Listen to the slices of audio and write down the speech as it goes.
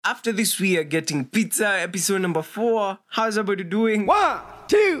After this, we are getting pizza, episode number 4. How's everybody doing? 1,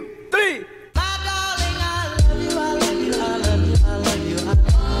 2, 3.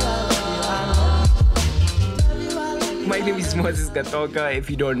 My name is Moses Gatoka.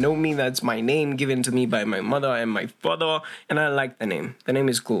 If you don't know me, that's my name given to me by my mother and my father, and I like the name. The name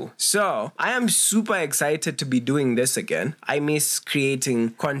is cool. So, I am super excited to be doing this again. I miss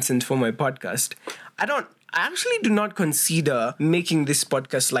creating content for my podcast. I actually do not consider making this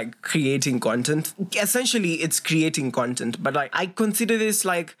podcast like creating content. Essentially, it's creating content, but I consider this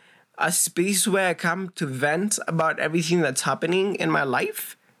like a space where I come to vent about everything that's happening in my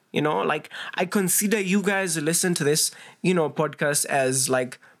life. I consider you guys who listen to this, podcast as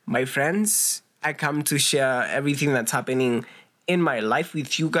like my friends. I come to share everything that's happening in my life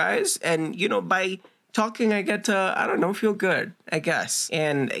with you guys. And, by talking, I get to, feel good, I guess.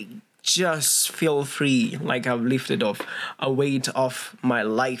 And just feel free, like I've lifted off a weight off my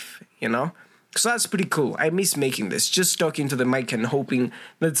life, So that's pretty cool. I miss making this, just talking to the mic and hoping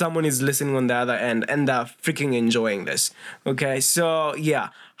that someone is listening on the other end and they're freaking enjoying this. Okay, so yeah.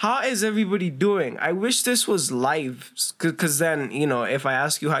 How is everybody doing? I wish this was live, because then, if I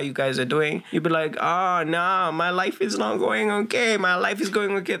ask you how you guys are doing, you'd be like, nah, my life is not going okay. My life is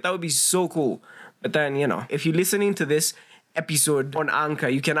going okay. That would be so cool. But then, if you're listening to this episode on Anchor,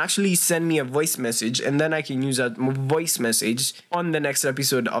 you can actually send me a voice message and then I can use that voice message on the next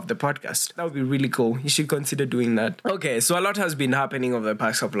episode of the podcast. That would be really cool. You should consider doing that. Okay, so a lot has been happening over the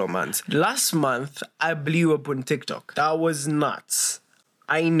past couple of months. Last month, I blew up on TikTok. That was nuts.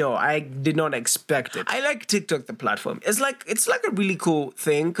 I know, I did not expect it. I like TikTok, the platform. It's like a really cool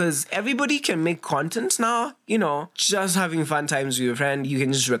thing because everybody can make content now, just having fun times with your friend. You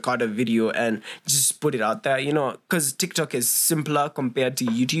can just record a video and just put it out there, because TikTok is simpler compared to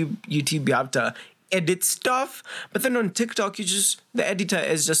YouTube. YouTube, you have to edit stuff. But then on TikTok, the editor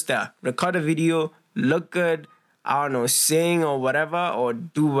is just there. Record a video, look good, sing or whatever, or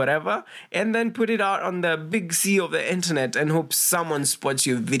do whatever, and then put it out on the big sea of the internet and hope someone spots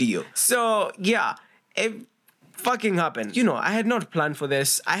your video. So, yeah, it fucking happened. I had not planned for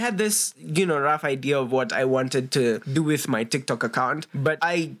this. I had this, rough idea of what I wanted to do with my TikTok account, but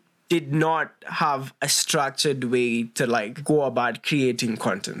I did not have a structured way to, go about creating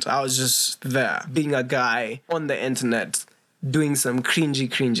content. I was just there, being a guy on the internet, doing some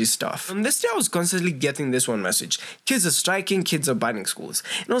cringy stuff. On this day, I was constantly getting this one message. Kids are striking, kids are banning schools.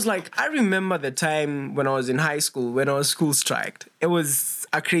 And I was like, I remember the time when I was in high school, when our school striked. It was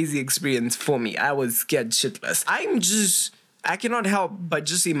a crazy experience for me. I was scared shitless. I cannot help but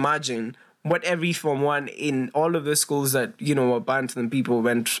just imagine what every Form 1 in all of the schools that, were banned and people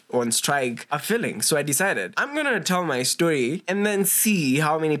went on strike are feeling. So I decided, I'm going to tell my story and then see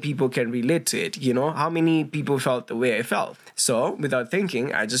how many people can relate to it, how many people felt the way I felt. So without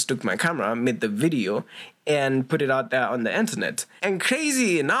thinking, I just took my camera, made the video, and put it out there on the internet. And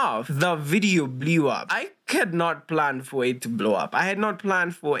crazy enough, the video blew up. I had not planned for it to blow up. I had not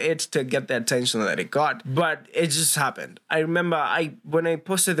planned for it to get the attention that it got, but it just happened. I remember when I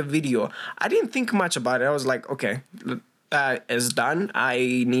posted the video, I didn't think much about it. I was like, okay, that is done.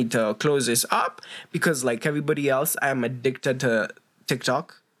 I need to close this up because like everybody else, I am addicted to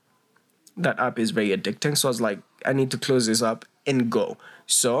TikTok. That app is very addicting. So I was like, I need to close this up and go.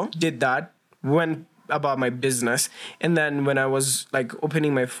 So did that, went about my business, and then when I was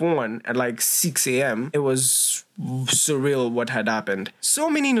opening my phone at 6 a.m., it was surreal what had happened. So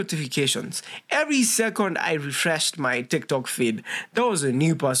many notifications. Every second I refreshed my TikTok feed, there was a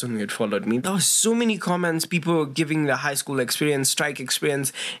new person who had followed me. There was so many comments, people giving the high school experience, strike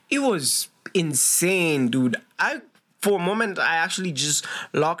experience. It was insane, dude. For a moment, I actually just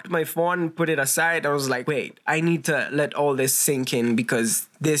locked my phone, put it aside. I was like, wait, I need to let all this sink in because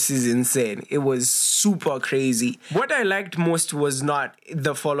this is insane. It was super crazy. What I liked most was not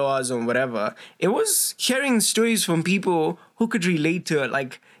the followers or whatever. It was hearing stories from people who could relate to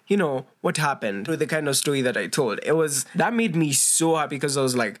it, what happened with the kind of story that I told. That made me so happy because I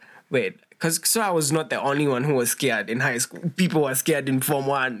was like, wait, so I was not the only one who was scared in high school. People were scared in Form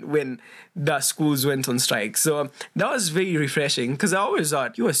 1 when the schools went on strike. So that was very refreshing because I always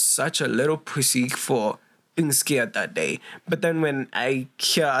thought you were such a little pussy for being scared that day. But then when I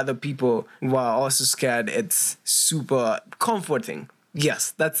hear other people who are also scared, it's super comforting.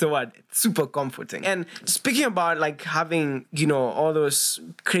 Yes, that's the word. It's super comforting. And speaking about having, all those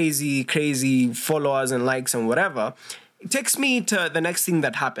crazy followers and likes and whatever, it takes me to the next thing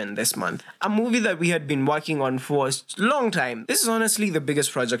that happened this month. A movie that we had been working on for a long time. This is honestly the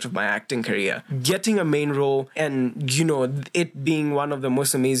biggest project of my acting career. Getting a main role and, it being one of the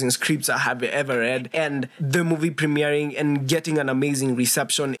most amazing scripts I have ever read, and the movie premiering and getting an amazing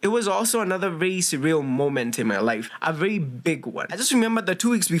reception. It was also another very surreal moment in my life. A very big one. I just remember that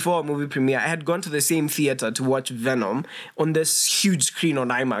 2 weeks before a movie premiere, I had gone to the same theater to watch Venom on this huge screen on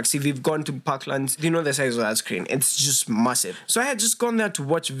IMAX. If you've gone to Parklands, you know the size of that screen. It's just massive. So I had just gone there to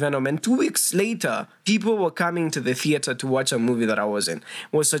watch Venom, and 2 weeks later, people were coming to the theater to watch a movie that I was in.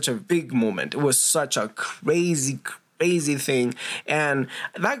 It was such a big moment. It was such a crazy thing. And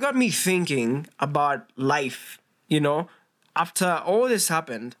that got me thinking about life, After all this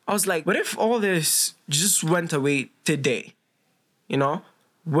happened, I was like, what if all this just went away today?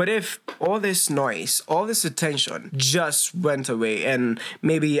 What if all this noise, all this attention just went away, and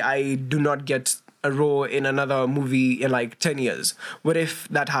maybe I do not get a role in another movie in like 10 years? What if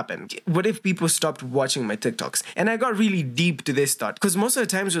that happened? What if people stopped watching my TikToks? And I got really deep to this thought, because most of the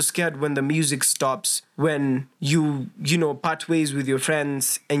times you're scared when the music stops, when you part ways with your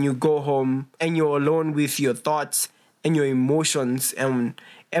friends and you go home and you're alone with your thoughts and your emotions and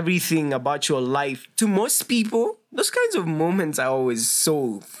everything about your life. To most people, those kinds of moments are always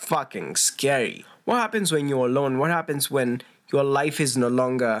so fucking scary. What happens when you're alone? What happens when your life is no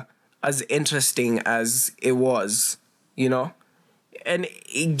longer as interesting as it was, And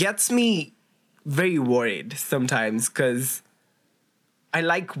it gets me very worried sometimes, because I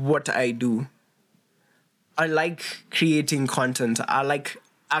like what I do. I like creating content. I like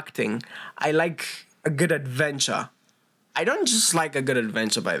acting. I like a good adventure. I don't just like a good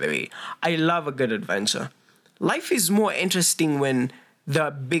adventure, by the way. I love a good adventure. Life is more interesting when there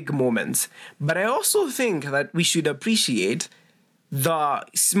are big moments. But I also think that we should appreciate the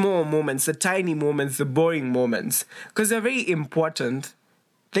small moments, the tiny moments, the boring moments, because they're very important.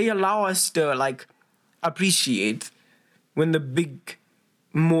 They allow us to appreciate when the big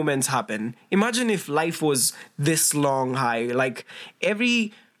moments happen. Imagine if life was this long high, like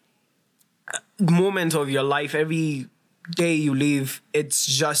every moment of your life, every day you live, it's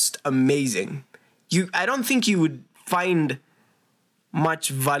just amazing. I don't think you would find much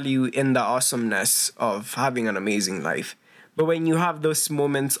value in the awesomeness of having an amazing life. But when you have those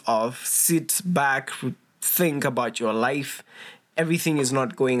moments of sit back, think about your life, everything is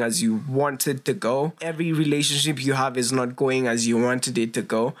not going as you wanted to go. Every relationship you have is not going as you wanted it to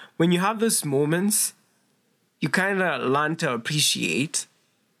go. When you have those moments, you kind of learn to appreciate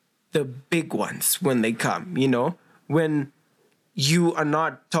the big ones when they come, When you are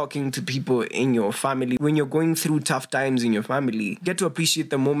not talking to people in your family, when you're going through tough times in your family, get to appreciate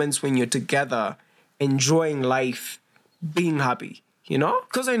the moments when you're together, enjoying life, being happy,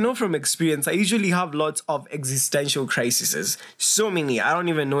 Because I know from experience, I usually have lots of existential crises. So many. I don't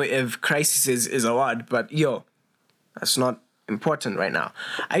even know if crises is a word, but that's not important right now.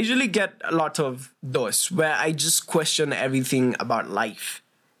 I usually get a lot of those where I just question everything about life,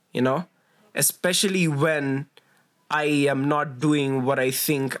 Especially when I am not doing what I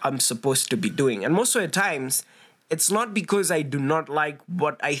think I'm supposed to be doing. And most of the times, it's not because I do not like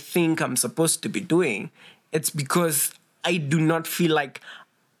what I think I'm supposed to be doing. It's because I do not feel like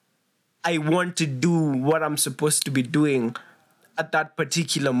I want to do what I'm supposed to be doing at that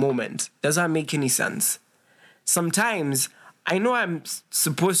particular moment. Does that make any sense? Sometimes I know I'm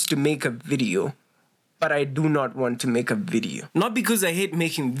supposed to make a video, but I do not want to make a video. Not because I hate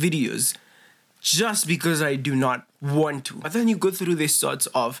making videos, just because I do not want to. But then you go through these thoughts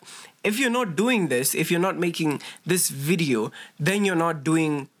of, if you're not doing this, if you're not making this video, then you're not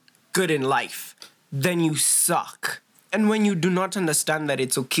doing good in life. Then you suck. And when you do not understand that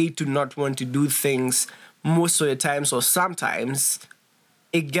it's okay to not want to do things most of the times or sometimes,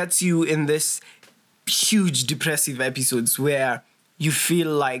 it gets you in this huge depressive episodes where you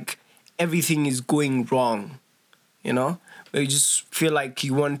feel like everything is going wrong, where you just feel like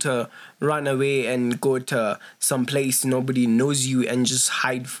you want to run away and go to some place nobody knows you and just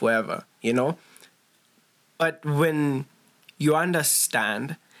hide forever, But when you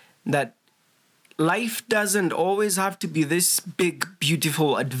understand that life doesn't always have to be this big,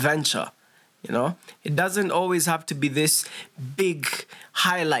 beautiful adventure, It doesn't always have to be this big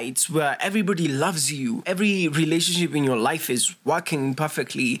highlights where everybody loves you. Every relationship in your life is working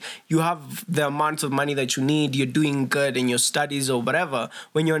perfectly. You have the amount of money that you need. You're doing good in your studies or whatever.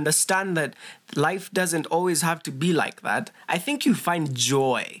 When you understand that life doesn't always have to be like that, I think you find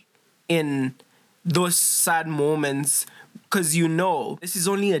joy in those sad moments Because you know, this is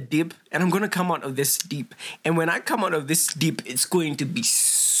only a dip, and I'm going to come out of this deep. And when I come out of this deep, it's going to be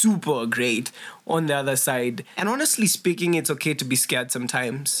super great on the other side. And honestly speaking, it's okay to be scared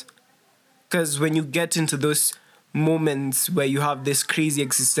sometimes. Because when you get into those moments where you have this crazy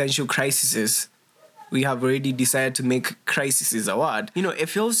existential crises, we have already decided to make crises a word. You know, it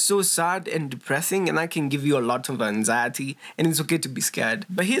feels so sad and depressing, and that can give you a lot of anxiety, and it's okay to be scared.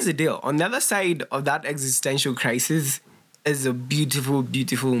 But here's the deal. On the other side of that existential crisis is a beautiful,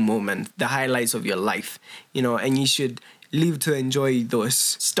 beautiful moment, the highlights of your life, you know, and you should live to enjoy those.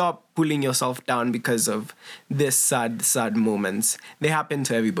 Stop pulling yourself down because of this sad, sad moments. They happen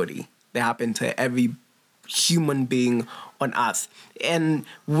to everybody. They happen to every human being on earth. And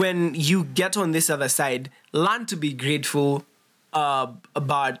when you get on this other side, learn to be grateful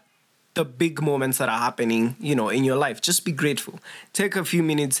about the big moments that are happening, you know, in your life. Just be grateful. Take a few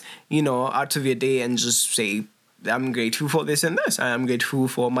minutes, you know, out of your day and just say, I'm grateful for this and this. I am grateful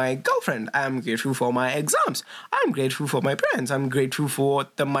for my girlfriend. I am grateful for my exams. I'm grateful for my parents. I'm grateful for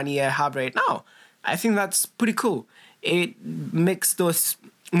the money I have right now. I think that's pretty cool. It makes those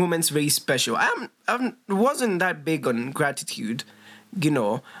moments very special. I wasn't that big on gratitude, you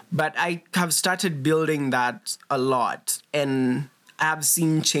know, but I have started building that a lot, and I have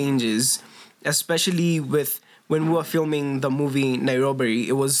seen changes, especially with when we were filming the movie Nairobi.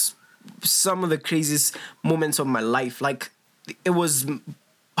 It was some of the craziest moments of my life. Like, it was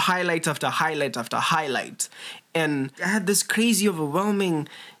highlight after highlight after highlight, and I had this crazy overwhelming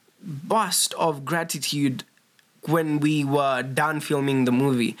burst of gratitude when we were done filming the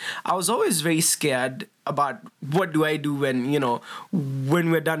movie. I was always very scared about what do I do when, you know,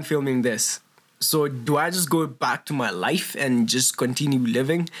 when we're done filming this. So do I just go back to my life and just continue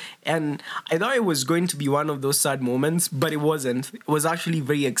living? And I thought it was going to be one of those sad moments, but it wasn't. It was actually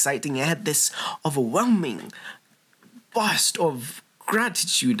very exciting. I had this overwhelming burst of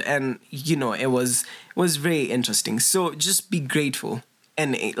gratitude, and, you know, it was very interesting. So just be grateful,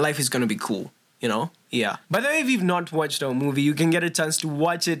 and life is going to be cool, you know? Yeah. By the way, if you've not watched our movie, you can get a chance to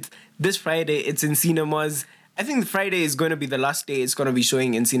watch it this Friday. It's in cinemas. I think Friday is going to be the last day it's going to be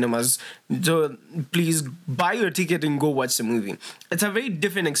showing in cinemas. So please buy your ticket and go watch the movie. It's a very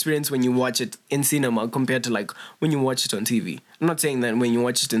different experience when you watch it in cinema compared to like when you watch it on TV. I'm not saying that when you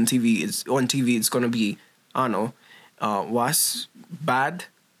watch it on TV, it's going to be, I don't know, worse, bad.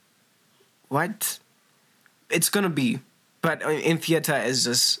 What? It's going to be. But in theater, it's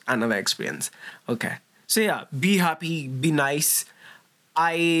just another experience. Okay. So yeah, be happy, be nice.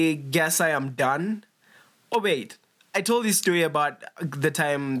 I guess I am done. Oh, wait. I told this story about the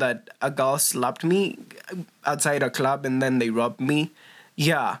time that a girl slapped me outside a club and then they robbed me.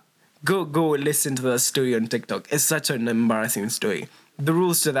 Yeah. Go listen to the story on TikTok. It's such an embarrassing story. The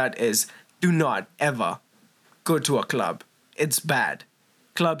rules to that is do not ever go to a club. It's bad.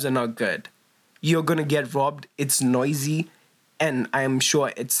 Clubs are not good. You're going to get robbed. It's noisy. And I'm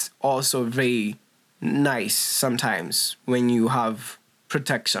sure it's also very nice sometimes when you have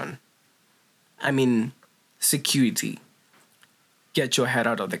protection. I mean, security. Get your head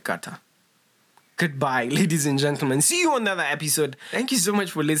out of the gutter. Goodbye, ladies and gentlemen. See you on the other episode. Thank you so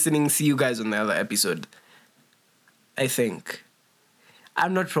much for listening. See you guys on the other episode. I think.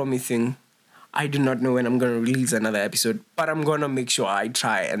 I'm not promising. I do not know when I'm going to release another episode, but I'm going to make sure I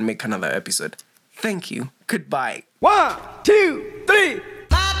try and make another episode. Thank you. Goodbye. 1, 2, 3.